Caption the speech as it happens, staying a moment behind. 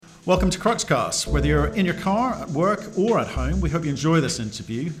Welcome to Cruxcast. Whether you're in your car, at work, or at home, we hope you enjoy this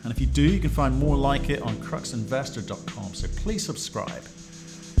interview. And if you do, you can find more like it on cruxinvestor.com. So please subscribe.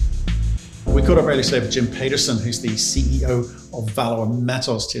 We caught up earlier today with Jim Paterson, who's the CEO of Valor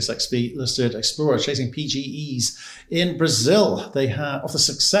Metals, TSXV listed explorer chasing PGEs in Brazil. They have, off the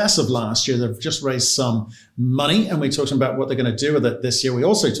success of last year, they've just raised some money, and we talked about what they're going to do with it this year. We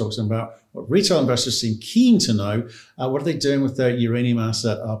also talked about what retail investors seem keen to know. What are they doing with their uranium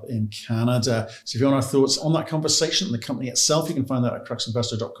asset up in Canada? So if you want our thoughts on that conversation and the company itself, you can find that at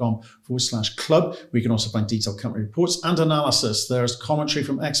cruxinvestor.com/club, where you can also find detailed company reports and analysis. There's commentary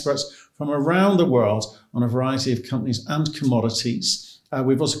from experts from around the world on a variety of companies and commodities.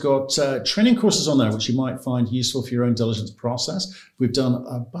 We've also got training courses on there, which you might find useful for your own diligence process. We've done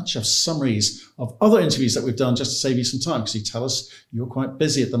a bunch of summaries of other interviews that we've done just to save you some time, because you tell us you're quite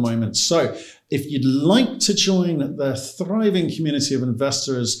busy at the moment. So if you'd like to join the thriving community of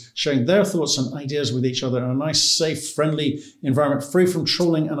investors sharing their thoughts and ideas with each other in a nice, safe, friendly environment, free from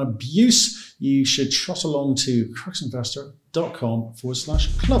trolling and abuse, you should trot along to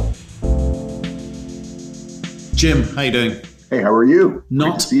cruxinvestor.com/club. Jim, how you doing? Hey, how are you?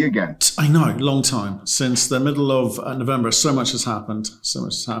 Not Great to see you again. I know, long time. Since the middle of November, so much has happened.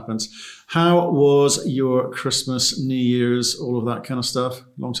 How was your Christmas, New Year's, all of that kind of stuff?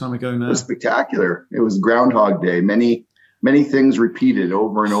 Long time ago now. It was spectacular. It was Groundhog Day. Many things repeated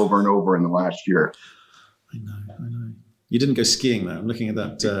over and over and over in the last year. I know. You didn't go skiing though. I'm looking at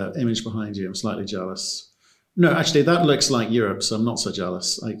that image behind you. I'm slightly jealous. No, actually, that looks like Europe, so I'm not so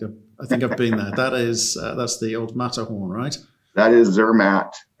jealous. I think I've been there. That's the old Matterhorn, right? That is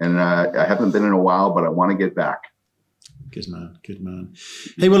Zermatt, and I haven't been in a while, but I want to get back. Good man.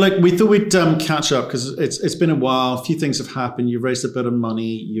 Hey, well, we thought we'd catch up because it's been a while. A few things have happened. You've raised a bit of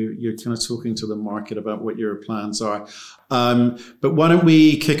money. You're kind of talking to the market about what your plans are. But why don't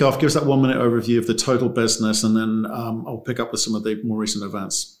we kick off? Give us that 1 minute overview of the total business, and then I'll pick up with some of the more recent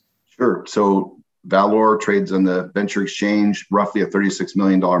events. Sure. So Valor trades on the venture exchange, roughly a $36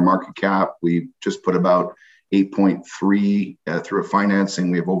 million market cap. We just put about 8.3 through a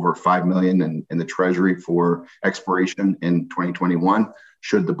financing. We have over 5 million in the treasury for exploration in 2021.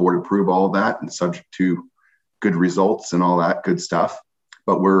 Should the board approve all of that, and subject to good results and all that good stuff.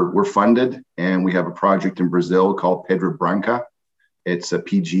 But we're funded, and we have a project in Brazil called Pedra Branca. It's a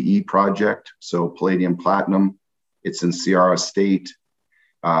PGE project, so palladium platinum. It's in Ceará State,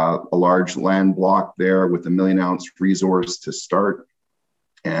 a large land block there with a 1 million ounce resource to start.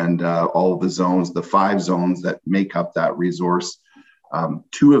 And all of the zones, the 5 zones that make up that resource,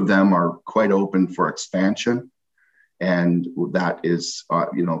 2 of them are quite open for expansion. And that is,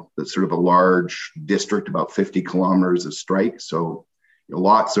 sort of a large district, about 50 kilometers of strike. So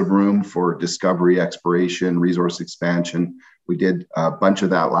lots of room for discovery, exploration, resource expansion. We did a bunch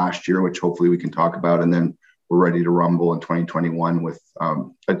of that last year, which hopefully we can talk about. And then we're ready to rumble in 2021 with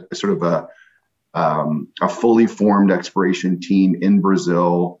a fully formed exploration team in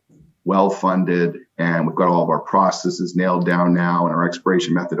Brazil, well-funded, and we've got all of our processes nailed down now and our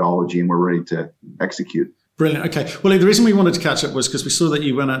exploration methodology, and we're ready to execute. Brilliant. Okay. Well, the reason we wanted to catch up was because we saw that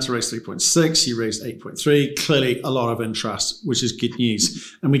you went out to raise 3.6, you raised 8.3, clearly a lot of interest, which is good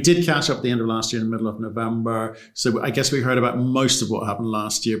news. And we did catch up at the end of last year in the middle of November. So I guess we heard about most of what happened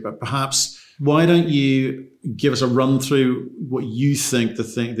last year, but perhaps why don't you give us a run through what you think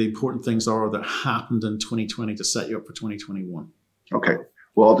the important things are that happened in 2020 to set you up for 2021? Okay.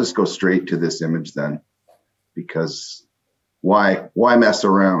 Well, I'll just go straight to this image then, because why mess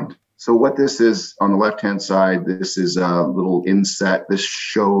around? So what this is on the left-hand side, this is a little inset. This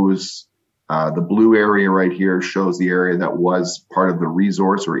shows the blue area right here shows the area that was part of the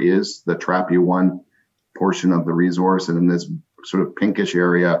resource, or is the Trapia 1 portion of the resource. And then this sort of pinkish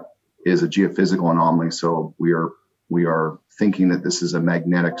area is a geophysical anomaly. So we are thinking that this is a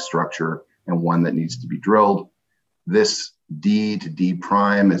magnetic structure and one that needs to be drilled. This D to D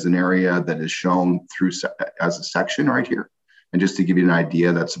prime is an area that is shown through as a section right here. And just to give you an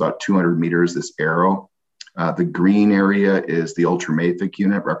idea, that's about 200 meters, this arrow. The green area is the ultramafic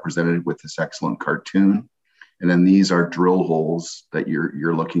unit, represented with this excellent cartoon. And then these are drill holes that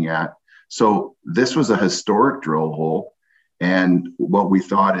you're looking at. So this was a historic drill hole. And what we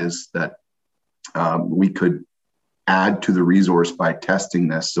thought is that we could add to the resource by testing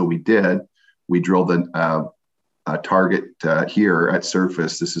this. So we did. We drilled a target here at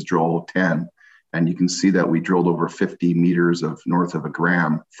surface. This is drill hole 10. And you can see that we drilled over 50 meters of north of a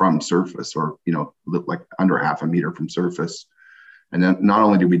gram from surface, or, like under half a meter from surface. And then not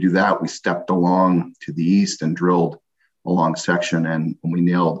only did we do that, we stepped along to the east and drilled a long section, and we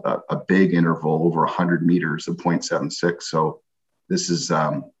nailed a big interval over 100 meters of 0.76. So this is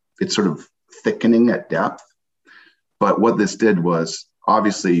it's sort of thickening at depth. But what this did was,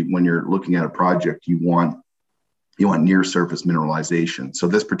 obviously, when you're looking at a project, you want near surface mineralization. So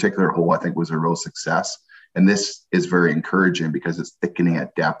this particular hole, I think, was a real success. And this is very encouraging because it's thickening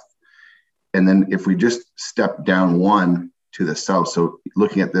at depth. And then if we just step down one to the south, so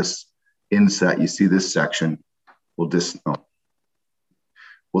looking at this inset, you see this section, we'll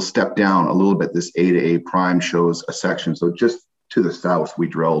step down a little bit. This A to A prime shows a section. So just to the south, we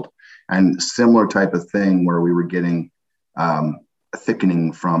drilled. And similar type of thing where we were getting a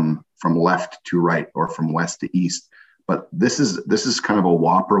thickening from left to right or from west to east. But this is kind of a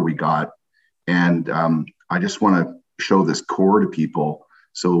whopper we got. And I just want to show this core to people.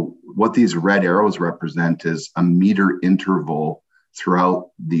 So what these red arrows represent is a meter interval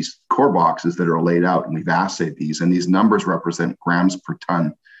throughout these core boxes that are laid out. And we've assayed these. And these numbers represent grams per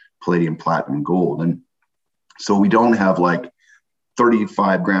ton palladium, platinum, gold. And so we don't have like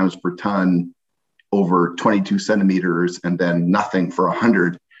 35 grams per ton over 22 centimeters and then nothing for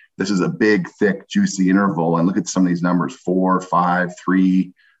 100. This is a big, thick, juicy interval. And look at some of these numbers, 4, 5,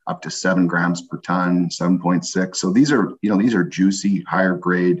 3, up to 7 grams per ton, 7.6. So these are juicy, higher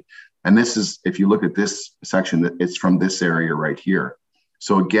grade. And this is, if you look at this section, it's from this area right here.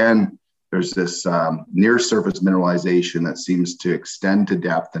 So again, there's this near surface mineralization that seems to extend to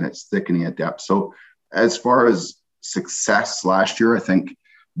depth, and it's thickening at depth. So as far as success last year, I think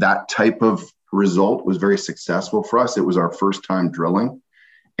that type of result was very successful for us. It was our first time drilling,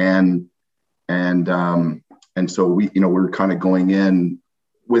 and so we're kind of going in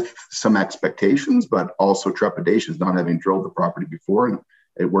with some expectations, but also trepidations, not having drilled the property before, and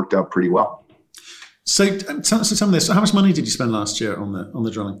it worked out pretty well. So tell me this: how much money did you spend last year on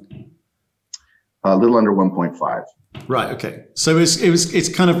the drilling? A little under 1.5. Right. Okay. So it's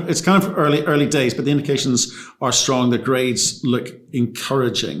kind of early days, but the indications are strong. The grades look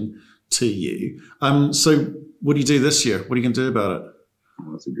encouraging to you. So what do you do this year? What are you going to do about it?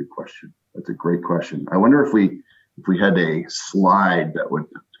 Oh, that's a good question. That's a great question. I wonder if we had a slide that would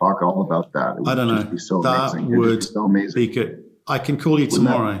talk all about that. It would I don't know. Be so that amazing. would be so amazing. Be good. I can call you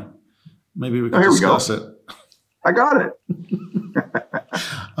tomorrow. Maybe we can discuss it. I got it.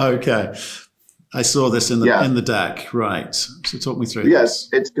 Okay. I saw this in the deck, right? So talk me through. Yes,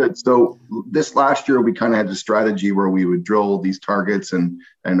 it's good. So this last year, we kind of had a strategy where we would drill these targets, and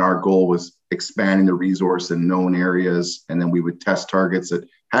our goal was expanding the resource in known areas, and then we would test targets that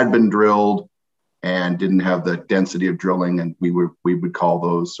had been drilled and didn't have the density of drilling, and we would call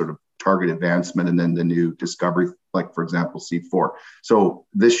those sort of target advancement, and then the new discovery, like for example C4. So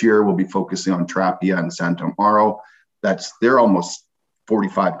this year we'll be focusing on Trapia and Santa Amaro. They're almost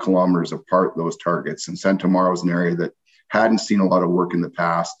 45 kilometers apart, those targets. And Santa Amaro is an area that hadn't seen a lot of work in the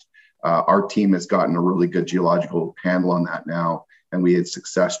past. Our team has gotten a really good geological handle on that now, and we had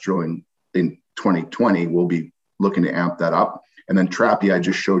success drilling in 2020. We'll be looking to amp that up. And then Trapia, I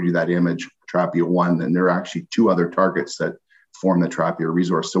just showed you that image, Trapia 1, and there are actually 2 other targets that form the Trapia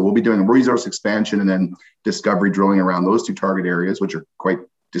resource. So we'll be doing a resource expansion and then discovery drilling around those 2 target areas, which are quite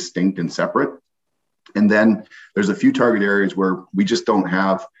distinct and separate. And then there's a few target areas where we just don't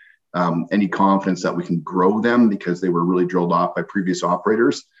have any confidence that we can grow them because they were really drilled off by previous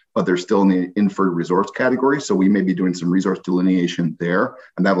operators, but they're still in the inferred resource category. So we may be doing some resource delineation there,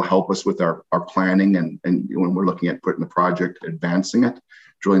 and that'll help us with our planning and when we're looking at putting the project, advancing it,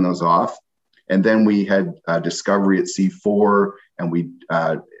 drilling those off. And then we had discovery at C4, and we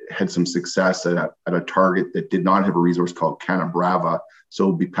had some success at a target that did not have a resource called Canabrava. So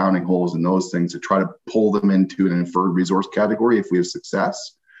we'll be pounding holes in those things to try to pull them into an inferred resource category if we have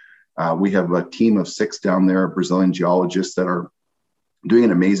success. We have a team of 6 down there, Brazilian geologists that are doing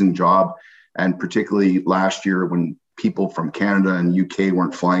an amazing job. And particularly last year when people from Canada and UK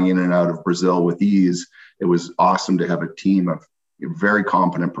weren't flying in and out of Brazil with ease, it was awesome to have a team of very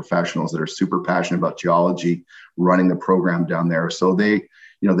competent professionals that are super passionate about geology running the program down there. So they've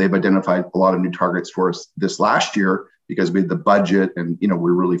identified a lot of new targets for us this last year because we had the budget and,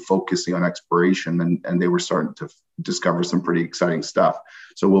 we're really focusing on exploration, and they were starting to discover some pretty exciting stuff.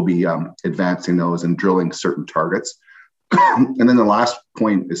 So we'll be advancing those and drilling certain targets. And then the last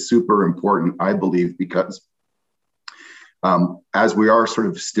point is super important, I believe, because as we are sort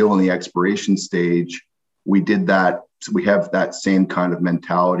of still in the exploration stage, we have that same kind of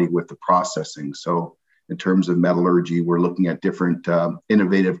mentality with the processing. So in terms of metallurgy, we're looking at different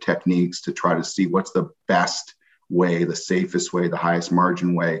innovative techniques to try to see what's the best way, the safest way, the highest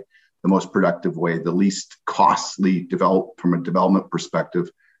margin way, the most productive way, the least costly from a development perspective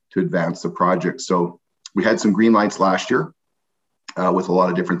to advance the project. So we had some green lights last year with a lot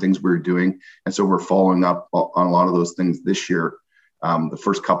of different things we were doing. And so we're following up on a lot of those things this year. the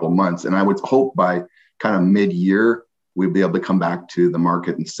first couple of months. And I would hope by kind of mid-year, we'd be able to come back to the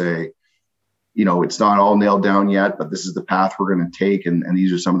market and say, it's not all nailed down yet, but this is the path we're going to take. And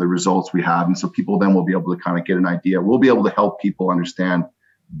these are some of the results we have. And so people then will be able to kind of get an idea. We'll be able to help people understand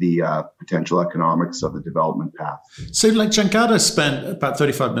the potential economics of the development path. So like Jangada spent about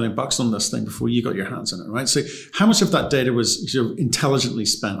 $35 million on this thing before you got your hands on it, right? So how much of that data was sort of intelligently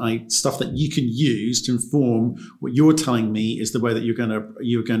spent, stuff that you can use to inform what you're telling me is the way that you're going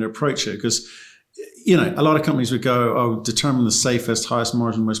to approach it? Because a lot of companies would go, determine the safest, highest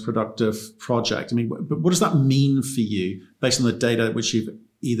margin, most productive project. I mean, but what does that mean for you based on the data which you've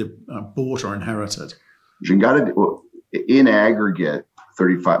either bought or inherited? Jangada, in aggregate,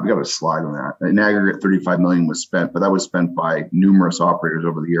 we got a slide on that. In aggregate, 35 million was spent, but that was spent by numerous operators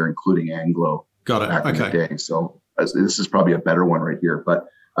over the year, including Anglo. Got it. Back in the day. So this is probably a better one right here. But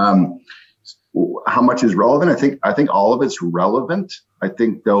how much is relevant? I think all of it's relevant. I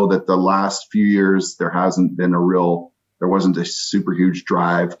think though that the last few years there wasn't a super huge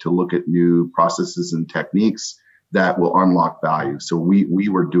drive to look at new processes and techniques that will unlock value. So we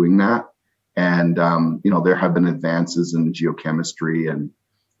were doing that. And, there have been advances in geochemistry and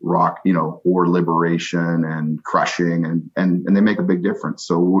rock, ore liberation and crushing and they make a big difference.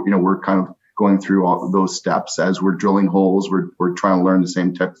 So, we're kind of going through all of those steps as we're drilling holes. We're trying to learn the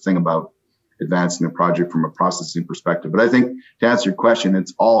same type of thing about advancing the project from a processing perspective. But I think to answer your question,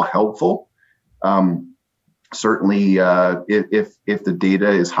 it's all helpful. Certainly, if the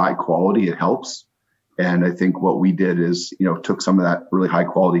data is high quality, it helps. And I think what we did is, took some of that really high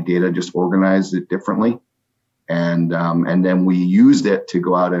quality data, just organized it differently. And then we used it to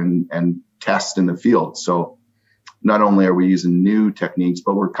go out and test in the field. So not only are we using new techniques,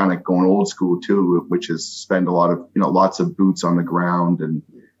 but we're kind of going old school too, which is spend a lot of, lots of boots on the ground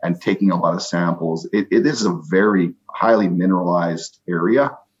and taking a lot of samples. It is a very highly mineralized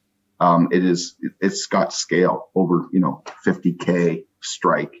area. It's got scale over, 50K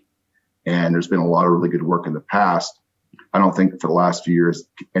strike. And there's been a lot of really good work in the past. I don't think for the last few years,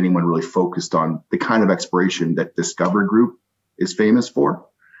 anyone really focused on the kind of exploration that Discovery Group is famous for.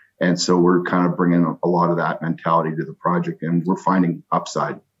 And so we're kind of bringing a lot of that mentality to the project, and we're finding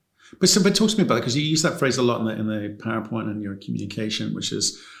upside. But talk to me about it, because you use that phrase a lot in the PowerPoint and your communication, which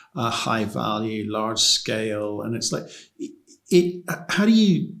is high value, large scale. And it's like, how do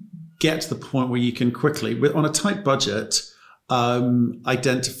you get to the point where you can quickly, on a tight budget,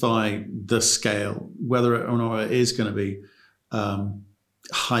 identify the scale, whether or not it is going to be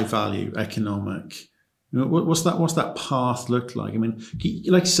high value, economic? What's that path look like? I mean,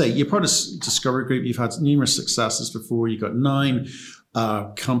 like you say, you're part of Discovery Group. You've had numerous successes before. You've got 9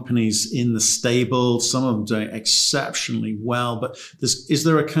 companies in the stable, some of them doing exceptionally well. But is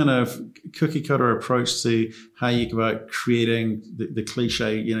there a kind of cookie cutter approach to how you go about creating the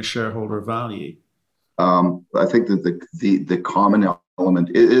cliche, shareholder value? I think that the common element,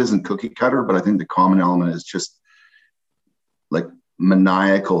 it isn't cookie cutter, but I think the common element is just like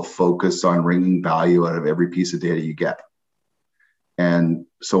maniacal focus on wringing value out of every piece of data you get. And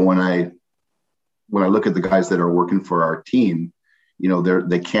so when I look at the guys that are working for our team,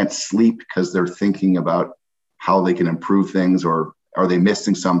 they can't sleep because they're thinking about how they can improve things, or are they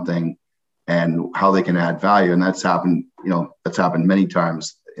missing something, and how they can add value. And that's happened many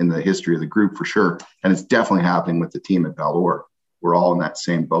times in the history of the group for sure. And it's definitely happening with the team at Valour. We're all in that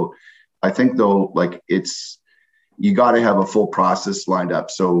same boat. I think though, you got to have a full process lined up.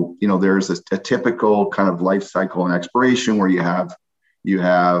 So, there's a typical kind of life cycle and exploration where you have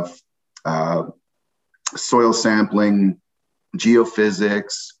soil sampling,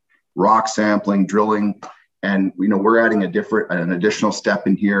 geophysics, rock sampling, drilling. And, we're adding an additional step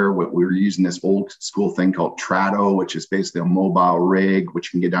in here. We're using this old school thing called Trado, which is basically a mobile rig,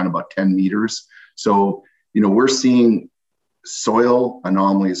 which can get down about 10 meters. So, we're seeing soil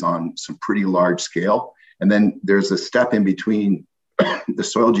anomalies on some pretty large scale. And then there's a step in between the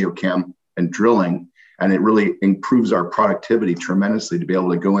soil geochem and drilling. And it really improves our productivity tremendously to be able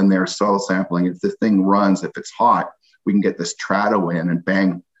to go in there, soil sampling. If the thing runs, if it's hot, we can get this Trado in and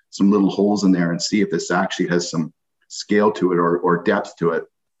bang some little holes in there and see if this actually has some scale to it or depth to it.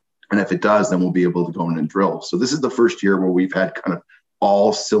 And if it does, then we'll be able to go in and drill. So this is the first year where we've had kind of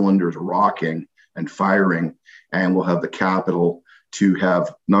all cylinders rocking and firing, and we'll have the capital to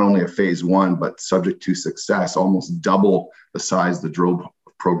have not only a phase 1, but subject to success, almost double the size of the drill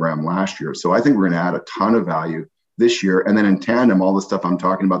program last year. So I think we're going to add a ton of value this year. And then in tandem, all the stuff I'm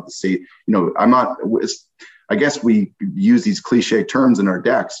talking about, I guess we use these cliche terms in our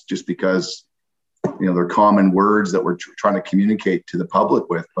decks just because, they're common words that we're trying to communicate to the public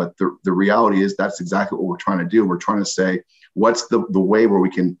with. But the reality is that's exactly what we're trying to do. We're trying to say what's the way where we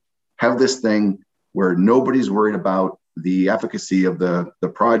can have this thing where nobody's worried about the efficacy of the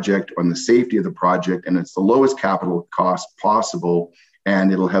project and the safety of the project, and it's the lowest capital cost possible,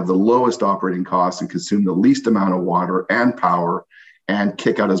 and it'll have the lowest operating costs and consume the least amount of water and power and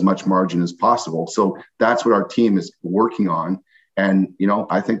kick out as much margin as possible. So that's what our team is working on. And,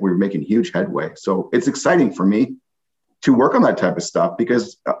 I think we're making huge headway. So it's exciting for me to work on that type of stuff,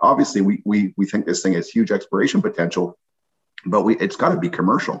 because obviously we think this thing has huge exploration potential, but it's got to be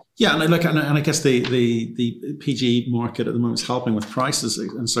commercial. Yeah, and I guess the PG market at the moment is helping with prices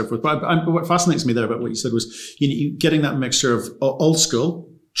and so forth. But what fascinates me there about what you said was you getting that mixture of old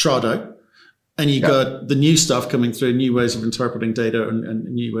school, trad out, and you got the new stuff coming through, new ways of interpreting data and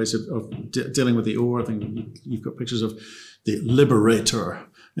new ways of dealing with the ore. I think you've got pictures of the Liberator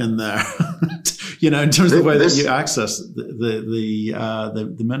in there, in terms of the way that you access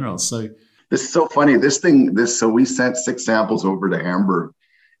the minerals. So this is so funny. So we sent 6 samples over to Hamburg,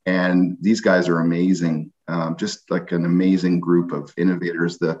 and these guys are amazing. Just like an amazing group of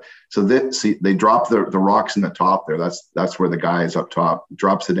innovators. They drop the rocks in the top there. That's where the guy is up top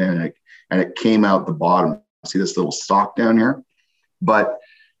drops it in, and it came out the bottom. See this little sock down here? But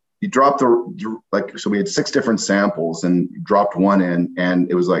you drop so we had 6 different samples, and you dropped one in, and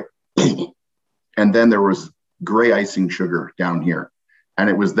it was like, and then there was gray icing sugar down here, and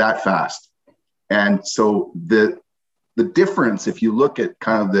it was that fast. And so the difference, if you look at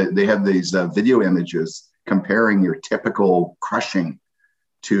kind of they have these video images comparing your typical crushing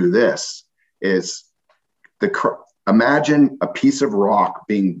to this, is imagine a piece of rock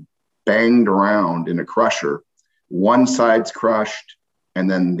being banged around in a crusher. One side's crushed, and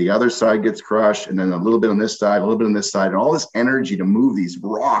then the other side gets crushed, and then a little bit on this side, a little bit on this side, and all this energy to move these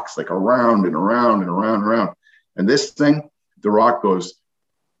rocks like around and around and around and around. And this thing, the rock goes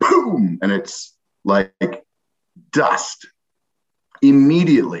boom, and it's like dust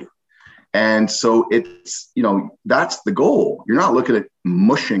immediately. And so it's, that's the goal. You're not looking at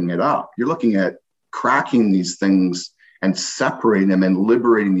mushing it up. You're looking at cracking these things and separating them and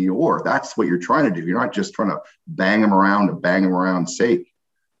liberating the ore. That's what you're trying to do. You're not just trying to bang them around to bang them around sake.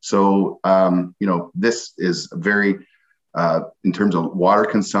 So, this is very, in terms of water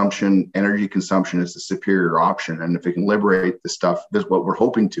consumption, energy consumption, is the superior option. And if it can liberate the stuff, that's what we're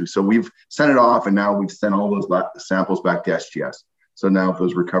hoping to. So we've sent it off, and now we've sent all those samples back to SGS. So now if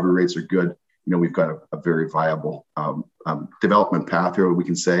those recovery rates are good, we've got a very viable development path here. We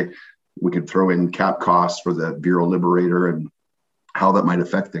can say, we can throw in cap costs for the Bureau Liberator and how that might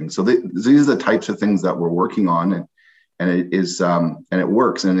affect things. So these are the types of things that we're working on, and it is and it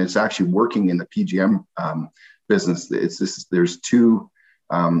works, and it's actually working in the PGM business. There's two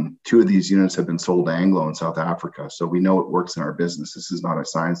of these units have been sold to Anglo in South Africa, so we know it works in our business. This is not a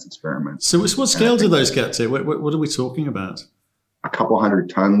science experiment. So what scale do those get to? What are we talking about? A couple 100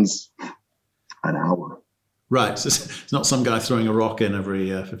 tons an hour. Right. So it's not some guy throwing a rock in every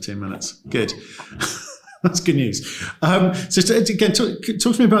 15 minutes. Good. That's good news. So again, talk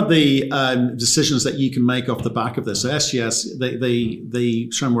to me about the decisions that you can make off the back of this. So SGS, they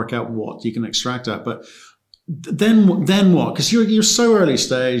try and work out what you can extract out, but then what? Because you're so early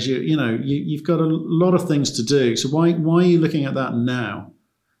stage. You've got a lot of things to do. So why are you looking at that now?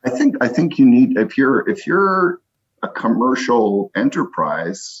 I think you need, if you're a commercial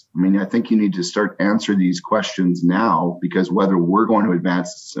enterprise, I think you need to start answer these questions now, because whether we're going to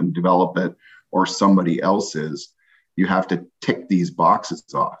advance this and develop it or somebody else is, you have to tick these boxes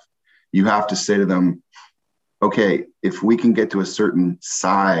off. You have to say to them, okay, if we can get to a certain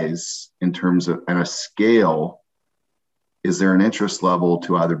size in terms of and a scale, is there an interest level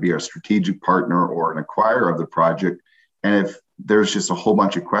to either be a strategic partner or an acquirer of the project? And if there's just a whole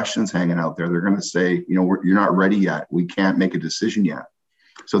bunch of questions hanging out there, they're going to say, you're not ready yet. We can't make a decision yet.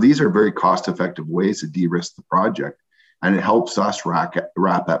 So these are very cost-effective ways to de-risk the project, and it helps us wrap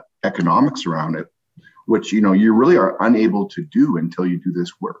up economics around it, which you really are unable to do until you do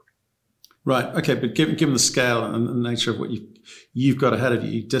this work. Right. Okay. But given the scale and the nature of what you've got ahead of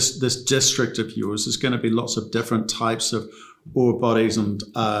you, this district of yours, there's going to be lots of different types of ore bodies, and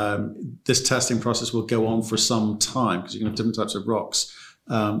this testing process will go on for some time, because you're going to have different types of rocks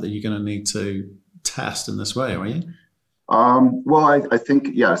that you're going to need to test in this way, are you? Well, I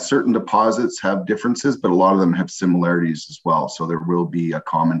think, certain deposits have differences, but a lot of them have similarities as well. So there will be a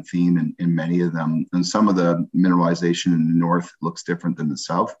common theme in many of them. And some of the mineralization in the north looks different than the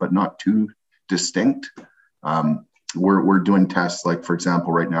south, but not too distinct. We're doing tests, like, for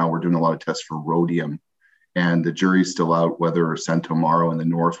example, right now we're doing a lot of tests for rhodium, and the jury's still out whether Santo Amaro in the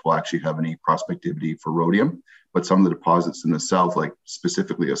north will actually have any prospectivity for rhodium. But some of the deposits in the south, like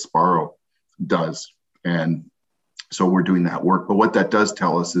specifically Asparo, does. And So we're doing that work. But what that does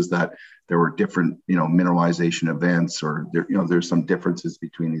tell us is that there were different, mineralization events, or there's some differences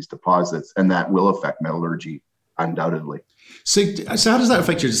between these deposits, and that will affect metallurgy undoubtedly. So how does that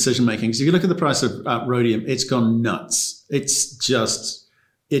affect your decision making? Because if you look at the price of rhodium, it's gone nuts.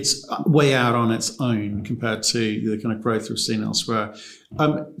 It's way out on its own compared to the kind of growth we've seen elsewhere.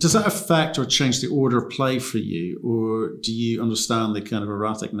 Does that affect or change the order of play for you, or do you understand the kind of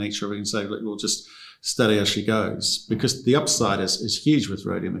erratic nature of it and say, look, we'll just steady as she goes? Because the upside is huge with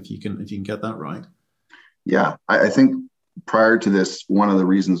rhodium if you can get that right. Yeah, I think prior to this, one of the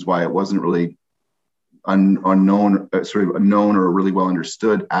reasons why it wasn't really unknown, sort of known or really well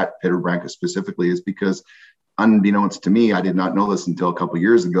understood at Pedra Branca specifically, is because, unbeknownst to me, I did not know this until a couple of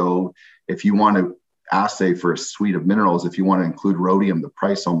years ago. If you want to assay for a suite of minerals, if you want to include rhodium, the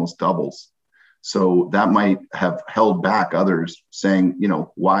price almost doubles. So that might have held back others saying,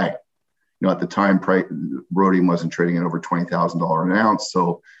 why? At the time, rhodium wasn't trading at over $20,000 an ounce.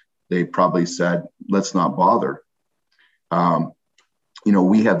 So they probably said, let's not bother.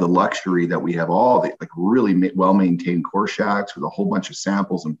 We have the luxury that we have all the really well-maintained core shacks with a whole bunch of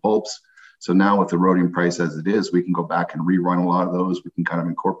samples and pulps. So now with the rhodium price as it is, we can go back and rerun a lot of those. We can kind of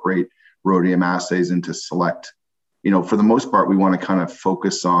incorporate rhodium assays into select. For the most part, we want to kind of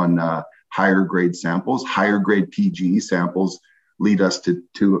focus on higher grade samples. Higher grade PGE samples lead us to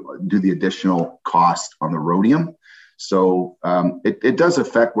do the additional cost on the rhodium. So it does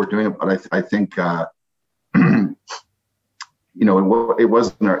affect what we're doing, but I think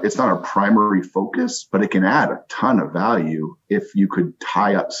it's not our primary focus, but it can add a ton of value if you could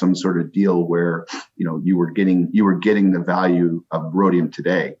tie up some sort of deal where you were getting the value of rhodium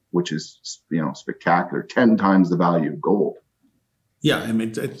today, which is spectacular, 10 times the value of gold. Yeah, I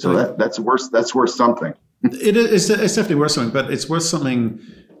mean, that's worth something. It's definitely worth something, but it's worth something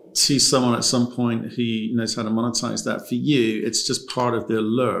to someone at some point who knows how to monetize that. For you, it's just part of the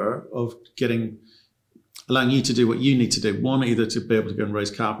allure of allowing you to do what you need to do. One, either to be able to go and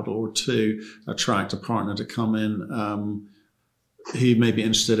raise capital, or two, attract a partner to come in who may be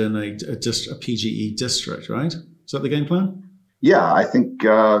interested in a PGE district, right? Is that the game plan? Yeah, I think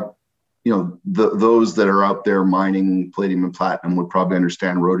those that are out there mining palladium and platinum would probably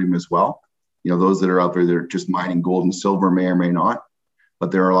understand rhodium as well. Those that are out there that are just mining gold and silver may or may not, but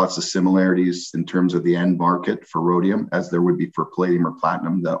there are lots of similarities in terms of the end market for rhodium, as there would be for palladium or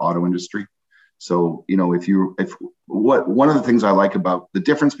platinum, the auto industry. So, one of the things I like about the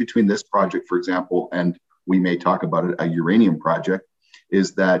difference between this project, for example, and we may talk about it, a uranium project,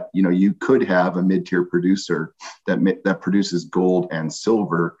 is that, you could have a mid-tier producer that produces gold and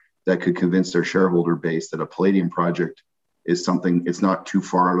silver that could convince their shareholder base that a palladium project is something, it's not too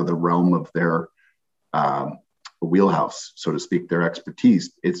far out of the realm of their wheelhouse, so to speak, their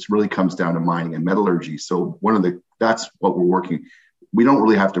expertise. It really comes down to mining and metallurgy. So that's what we're working. We don't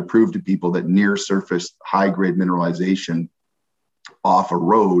really have to prove to people that near surface high grade mineralization off a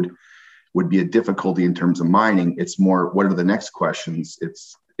road would be a difficulty in terms of mining. It's more, what are the next questions?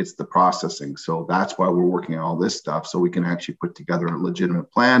 It's the processing. So that's why we're working on all this stuff, so we can actually put together a legitimate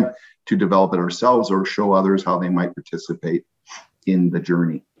plan to develop it ourselves or show others how they might participate in the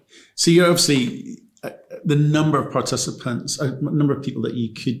journey. So you're obviously the number of participants, number of people that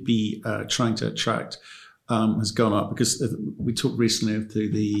you could be trying to attract has gone up, because we talked recently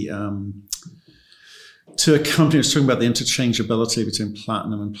to a company who's talking about the interchangeability between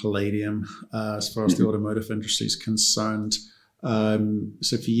platinum and palladium as far as the automotive industry is concerned.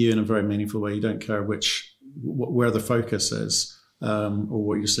 So for you, in a very meaningful way, you don't care where the focus is or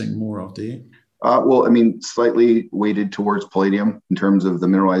what you're seeing more of, do you? Well, I mean, slightly weighted towards palladium in terms of the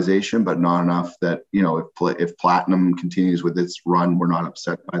mineralization, but not enough that, if platinum continues with its run, we're not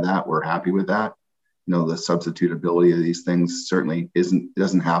upset by that. We're happy with that. The substitutability of these things certainly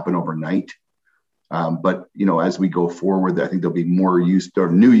doesn't happen overnight. But, as we go forward, I think there'll be more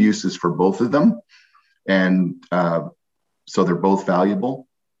new uses for both of them. And so they're both valuable.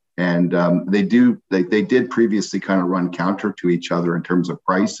 And they did previously kind of run counter to each other in terms of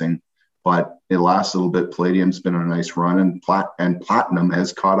pricing, but it lasts a little bit. Palladium's been on a nice run, and platinum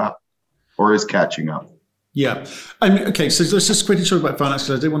has caught up or is catching up. Yeah. Okay, so let's just quickly talk about finance,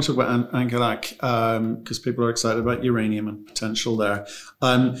 because I do want to talk about Ankanak, because people are excited about uranium and potential there.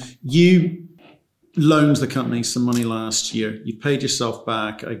 You loaned the company some money last year. You paid yourself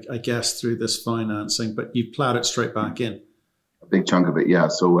back, I guess, through this financing, but you plowed it straight back in. A big chunk of it, yeah.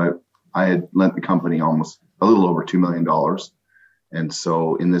 So I had lent the company almost a little over $2 million. And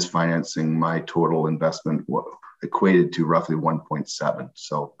so in this financing, my total investment equated to roughly 1.7.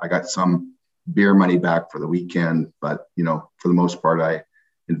 So I got some beer money back for the weekend, but for the most part,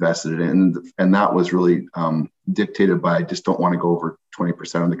 invested in it. And that was really dictated by, I just don't want to go over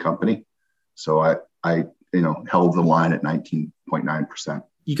 20% of the company. So I held the line at 19.9%.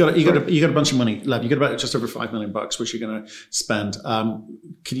 You got a bunch of money left. You got about just over $5 million, which you're going to spend.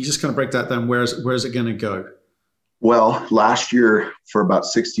 Can you just kind of break that down? Where's it going to go? Well, last year for about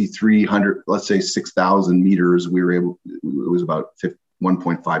 6,300, let's say 6,000 meters, it was about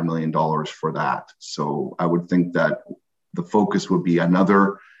 $1.5 million for that. So I would think that the focus would be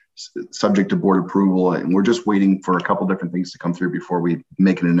another, subject to board approval. And we're just waiting for a couple different things to come through before we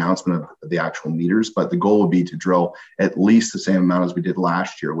make an announcement of the actual meters. But the goal would be to drill at least the same amount as we did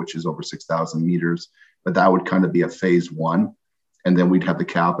last year, which is over 6,000 meters. But that would kind of be a phase one. And then we'd have the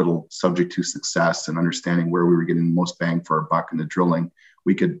capital subject to success and understanding where we were getting the most bang for our buck in the drilling.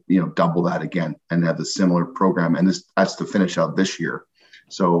 We could, double that again and have a similar program. And that's to finish out this year.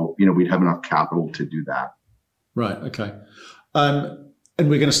 So, we'd have enough capital to do that. Right. Okay. And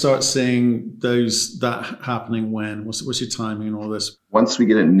we're going to start seeing that happening when? What's your timing and all this? Once we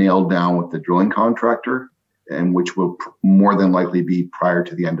get it nailed down with the drilling contractor, and which will more than likely be prior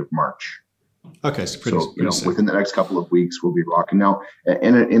to the end of March. Okay, so pretty soon. Within the next couple of weeks, we'll be rocking. Now,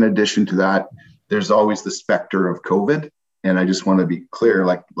 in addition to that, there's always the specter of COVID, and I just want to be clear.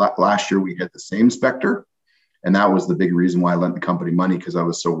 Like last year, we had the same specter, and that was the big reason why I lent the company money, because I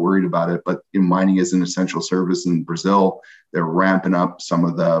was so worried about it. But mining is an essential service in Brazil. They're ramping up some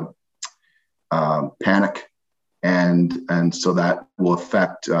of the panic, and so that will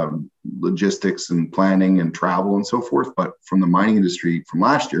affect logistics and planning and travel and so forth. But from the mining industry, from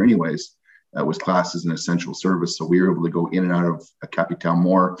last year, anyways. That was classed as an essential service. So we were able to go in and out of Capital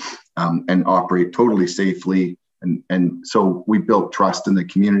Mor and operate totally safely. And so we built trust in the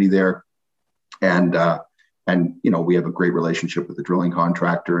community there. And we have a great relationship with the drilling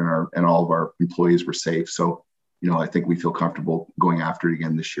contractor, and all of our employees were safe. So, I think we feel comfortable going after it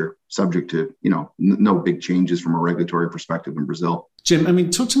again this year, subject to, no big changes from a regulatory perspective in Brazil. Jim, I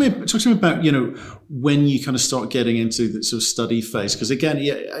mean, talk to me about, when you kind of start getting into the sort of study phase, because again,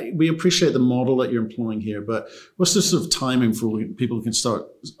 we appreciate the model that you're employing here, but what's the sort of timing for when people can start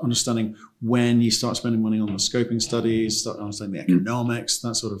understanding when you start spending money on the scoping studies, start understanding the economics,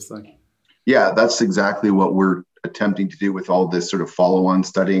 that sort of thing? Yeah, that's exactly what we're attempting to do with all this sort of follow-on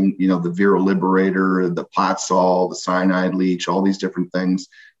studying, the Vero Liberator, the Platsol, the cyanide leach, all these different things.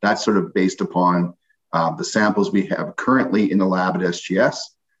 That's sort of based upon the samples we have currently in the lab at SGS.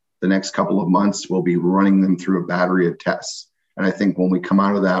 The next couple of months, we'll be running them through a battery of tests. And I think when we come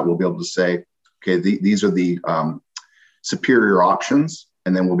out of that, we'll be able to say, okay, these are the superior options.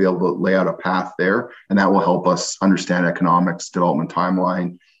 And then we'll be able to lay out a path there. And that will help us understand economics, development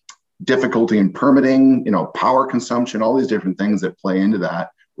timeline, difficulty in permitting, power consumption, all these different things that play into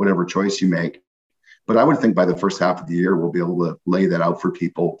that, whatever choice you make. But I would think by the first half of the year, we'll be able to lay that out for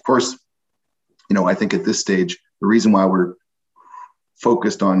people. Of course, I think at this stage, the reason why we're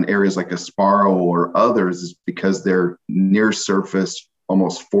focused on areas like Asparo or others is because they're near surface,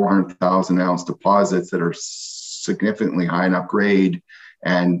 almost 400,000 ounce deposits that are significantly high enough grade.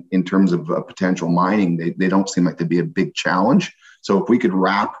 And in terms of potential mining, they don't seem like they'd be a big challenge. So if we could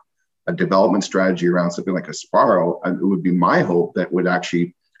wrap a development strategy around something like Asparo, it would be my hope that would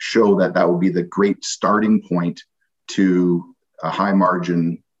actually show that would be the great starting point to a high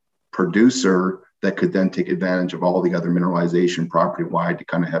margin producer that could then take advantage of all the other mineralization property wide to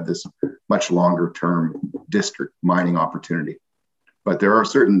kind of have this much longer term district mining opportunity. But there are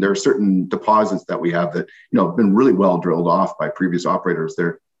certain deposits that we have that, have been really well drilled off by previous operators.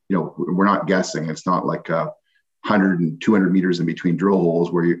 They're, we're not guessing. It's not like 100 and 200 meters in between drill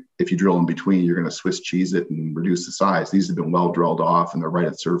holes where if you drill in between, you're going to Swiss cheese it and reduce the size. These have been well drilled off and they're right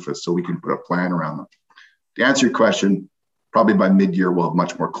at surface, so we can put a plan around them. To answer your question, probably by mid-year, we'll have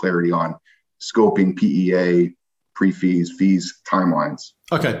much more clarity on scoping, PEA, pre-fees, fees, timelines.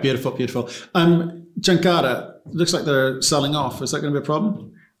 Okay, beautiful. Jangada, looks like they're selling off. Is that going to be a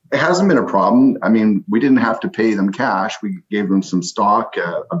problem? It hasn't been a problem. I mean, we didn't have to pay them cash. We gave them some stock,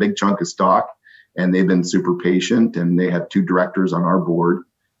 a big chunk of stock, and they've been super patient, and they have 2 directors on our board.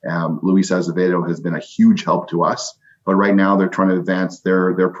 Luis Azevedo has been a huge help to us, but right now they're trying to advance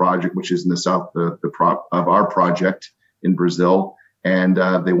their project, which is in the south of our project in Brazil, and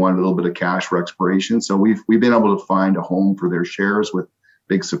they wanted a little bit of cash for exploration. So we've been able to find a home for their shares with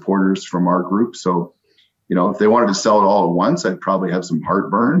big supporters from our group. So, if they wanted to sell it all at once, I'd probably have some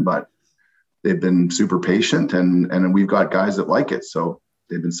heartburn, but they've been super patient, and we've got guys that like it. So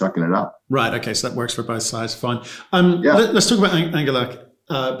they've been sucking it up. Right. Okay. So that works for both sides. Fine. Let's talk about Angalac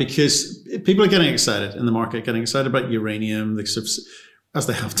because people are getting excited in the market, getting excited about uranium. They sort of as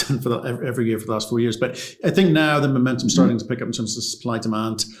they have done for every year for the last 4 years. But I think now the momentum's starting to pick up in terms of supply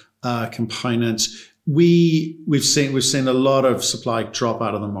demand components. We've seen a lot of supply drop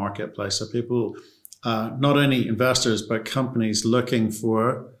out of the marketplace. So people, not only investors but companies, looking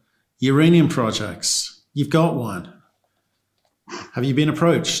for uranium projects. You've got one. Have you been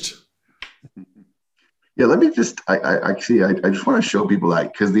approached? Yeah, let me just. I just want to show people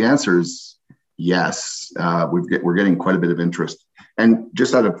that, because the answer is yes. We're getting quite a bit of interest, and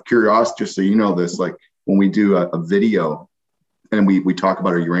just out of curiosity, just so you know this, like when we do a video and we talk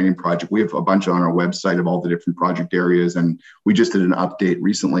about our uranium project, we have a bunch on our website of all the different project areas, and we just did an update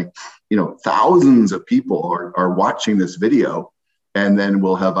recently. Thousands of people are watching this video, and then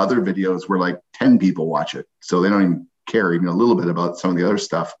we'll have other videos where like 10 people watch it, so they don't even care even a little bit about some of the other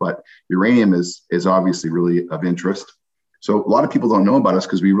stuff. But uranium is obviously really of interest. So a lot of people don't know about us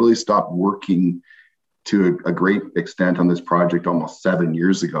because we really stopped working to a great extent on this project almost 7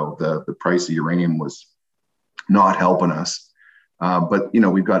 years ago. The price of uranium was not helping us. But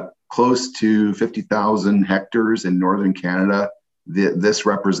we've got close to 50,000 hectares in northern Canada. This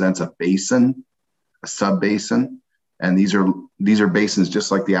represents a basin, a sub-basin. And these are basins just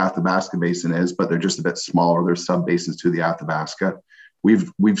like the Athabasca Basin is, but they're just a bit smaller. They're sub-basins to the Athabasca.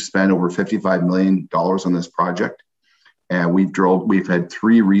 We've spent over $55 million on this project, and we've had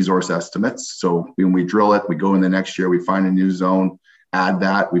 3 resource estimates. So when we drill it, we go in the next year, we find a new zone, add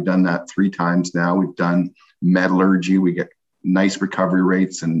that. We've done that 3 times now. We've done metallurgy. We get nice recovery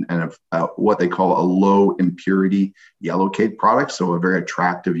rates and what they call a low impurity yellowcake product. So a very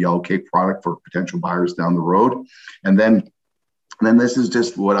attractive yellowcake product for potential buyers down the road. And then this is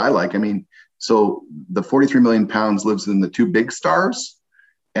just what I like. I mean, so the 43 million pounds lives in the 2 big stars,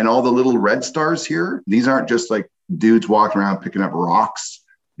 and all the little red stars here, these aren't just like dudes walking around picking up rocks.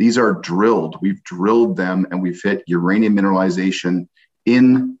 These are drilled. We've drilled them, and we've hit uranium mineralization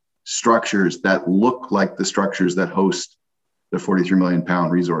in structures that look like the structures that host the 43 million pound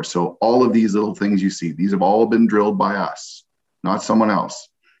resource. So all of these little things you see, these have all been drilled by us, not someone else.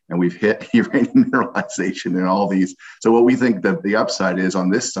 And we've hit uranium mineralization in all these. So what we think that the upside is on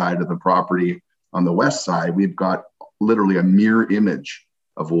this side of the property, on the west side, we've got literally a mirror image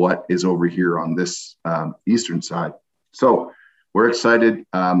of what is over here on this eastern side. So we're excited.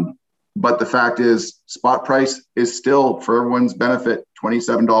 But the fact is, spot price is still, for everyone's benefit,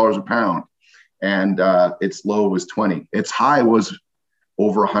 $27 a pound. And its low was 20. Its high was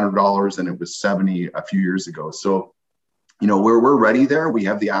over $100, and it was 70 a few years ago. So, we're ready there. We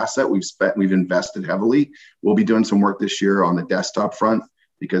have the asset. We've invested heavily. We'll be doing some work this year on the desktop front,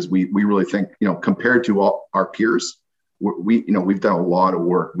 because we really think, compared to all our peers, we've done a lot of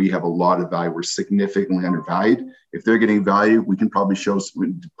work. We have a lot of value. We're significantly undervalued. If they're getting value, we can probably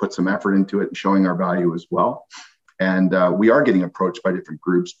put some effort into it and showing our value as well. And we are getting approached by different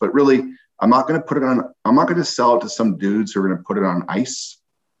groups, but really, I'm not going to sell it to some dudes who are going to put it on ice.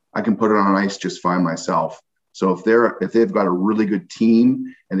 I can put it on ice just fine myself. So if they've got a really good team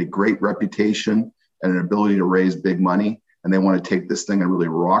and a great reputation and an ability to raise big money, and they want to take this thing and really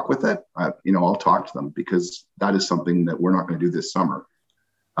rock with it, I'll talk to them, because that is something that we're not going to do this summer.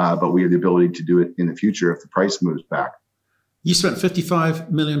 But we have the ability to do it in the future if the price moves back. You spent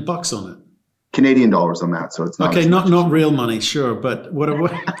 $55 million on it. Canadian dollars on that. So it's not okay, not real money, sure, but what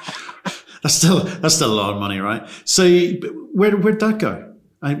that's still a lot of money, right? So where'd that go?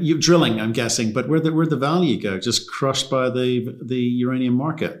 You're drilling, I'm guessing, but where'd the value go? Just crushed by the uranium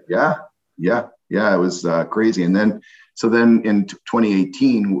market? Yeah, it was crazy. And then in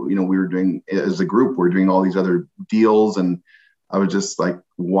 2018, we were doing, as a group, we're doing all these other deals, and I was just like,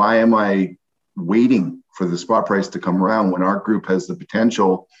 why am I waiting for the spot price to come around when our group has the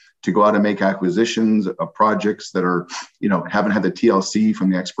potential to go out and make acquisitions of projects that are, haven't had the TLC from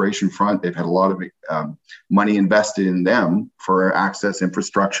the exploration front. They've had a lot of money invested in them for access,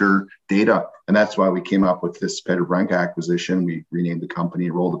 infrastructure, data. And that's why we came up with this Pedro Branca acquisition. We renamed the company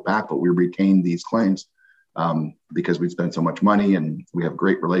and rolled it back, but we retained these claims because we spent so much money, and we have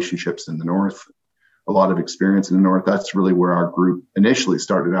great relationships in the north, a lot of experience in the north. That's really where our group initially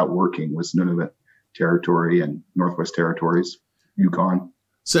started out working, was Nunavut Territory and Northwest Territories, Yukon.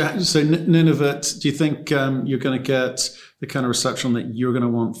 So Nunavut, do you think you're going to get the kind of reception that you're going to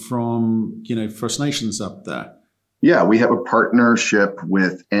want from, First Nations up there? Yeah, we have a partnership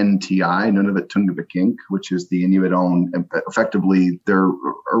with NTI, Nunavut Tunngibik, which is the Inuit-owned. Effectively, there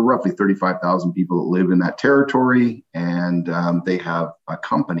are roughly 35,000 people that live in that territory, and they have a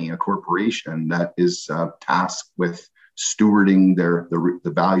corporation that is tasked with stewarding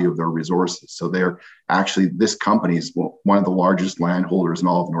the value of their resources. So this company is one of the largest landholders in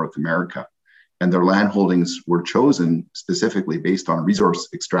all of North America. and their land holdings were chosen specifically based on resource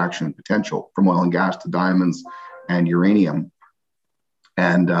extraction potential from oil and gas to diamonds and uranium.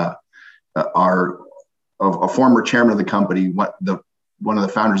 And a former chairman of the company, one of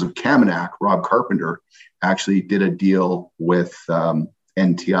the founders of Kaminak, Rob Carpenter, actually did a deal with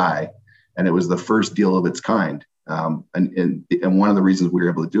NTI, and it was the first deal of its kind. And one of the reasons we were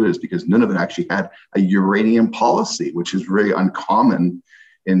able to do it is because Nunavut actually had a uranium policy, which is very uncommon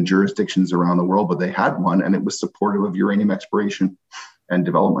in jurisdictions around the world, but they had one, and it was supportive of uranium exploration and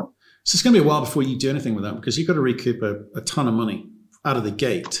development. So it's going to be a while before you do anything with that, because you've got to recoup a ton of money out of the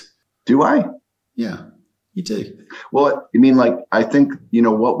gate. Do I? Yeah, you do. Well, I mean, like, I think,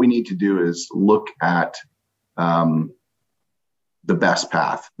 what we need to do is look at the best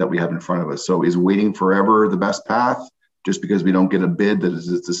path that we have in front of us. So is waiting forever the best path just because we don't get a bid that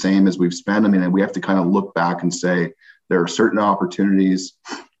is the same as we've spent? I mean, we have to kind of look back and say there are certain opportunities,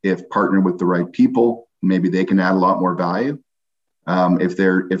 if partnered with the right people, maybe they can add a lot more value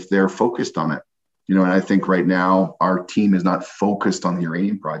if they're focused on it. And I think right now our team is not focused on the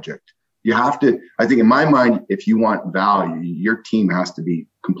uranium project. You have to, I think in my mind, if you want value, your team has to be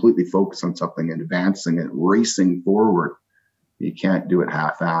completely focused on something and advancing it, racing forward. You can't do it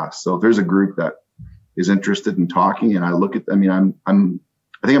half-assed. So if there's a group that is interested in talking, and I look at,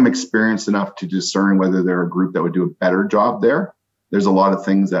 I think I'm experienced enough to discern whether they're a group that would do a better job there. There's a lot of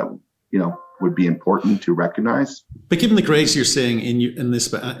things that, would be important to recognize. But given the grades you're seeing in this,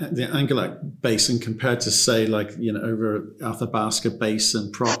 the Anguilla Basin compared to, say, over Athabasca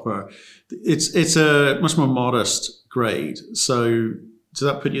Basin proper, it's a much more modest grade. So does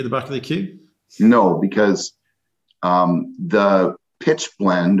that put you at the back of the queue? No, because the pitch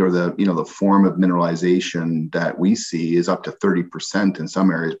blend, or the form of mineralization that we see, is up to 30% in some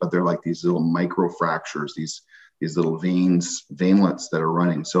areas, but they're like these little microfractures, these little veinlets that are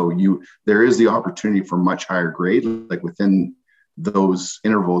running. So there is the opportunity for much higher grade, like within those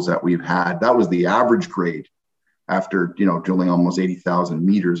intervals that we've had. That was the average grade after, drilling almost 80,000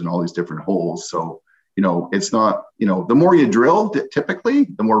 meters in all these different holes. So, it's not, the more you drill, typically,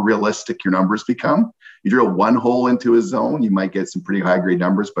 the more realistic your numbers become. You drill one hole into a zone, you might get some pretty high grade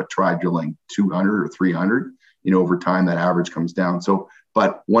numbers, but try drilling 200 or 300, over time that average comes down. So,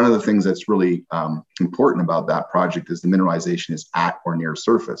 but one of the things that's really important about that project is the mineralization is at or near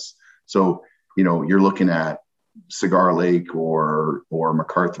surface. So, you're looking at Cigar Lake or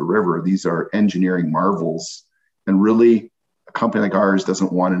MacArthur River. These are engineering marvels, and really a company like ours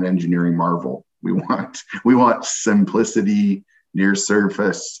doesn't want an engineering marvel. We want simplicity, near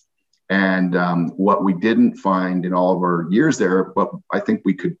surface. And what we didn't find in all of our years there, but I think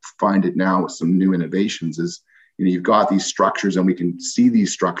we could find it now with some new innovations, is you've got these structures, and we can see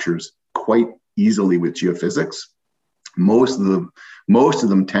these structures quite easily with geophysics. Most of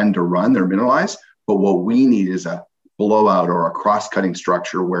them tend to run, they're mineralized, but what we need is a blowout or a cross-cutting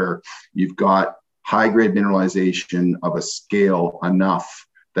structure where you've got high-grade mineralization of a scale enough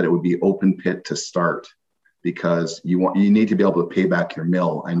that it would be open pit to start, because you need to be able to pay back your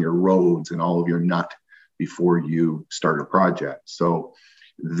mill and your roads and all of your nut before you start a project. So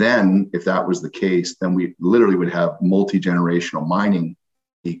then, if that was the case, then we literally would have multi-generational mining.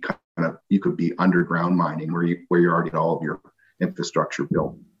 You could be underground mining where you're already got all of your infrastructure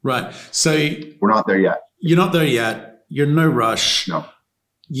built. Right. So we're not there yet. You're not there yet. You're no rush. No.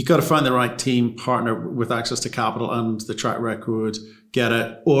 You got to find the right team partner with access to capital and the track record, get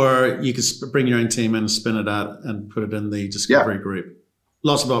it, or you could bring your own team in and spin it out and put it in the discovery group.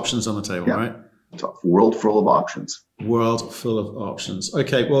 Lots of options on the table, right? It's a world full of options. World full of options.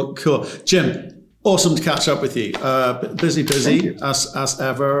 Okay, well, cool. Jim, awesome to catch up with you. Busy as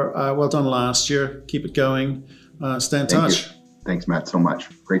ever. Well done last year. Keep it going. Stay in touch. Thanks, Matt, so much.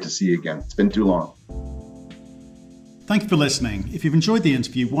 Great to see you again. It's been too long. Thank you for listening. If you've enjoyed the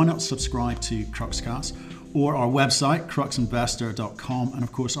interview, why not subscribe to Cruxcast or our website, cruxinvestor.com, and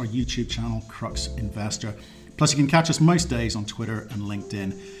of course our YouTube channel, Crux Investor. Plus, you can catch us most days on Twitter and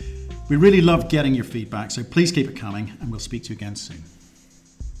LinkedIn. We really love getting your feedback, so please keep it coming, and we'll speak to you again soon.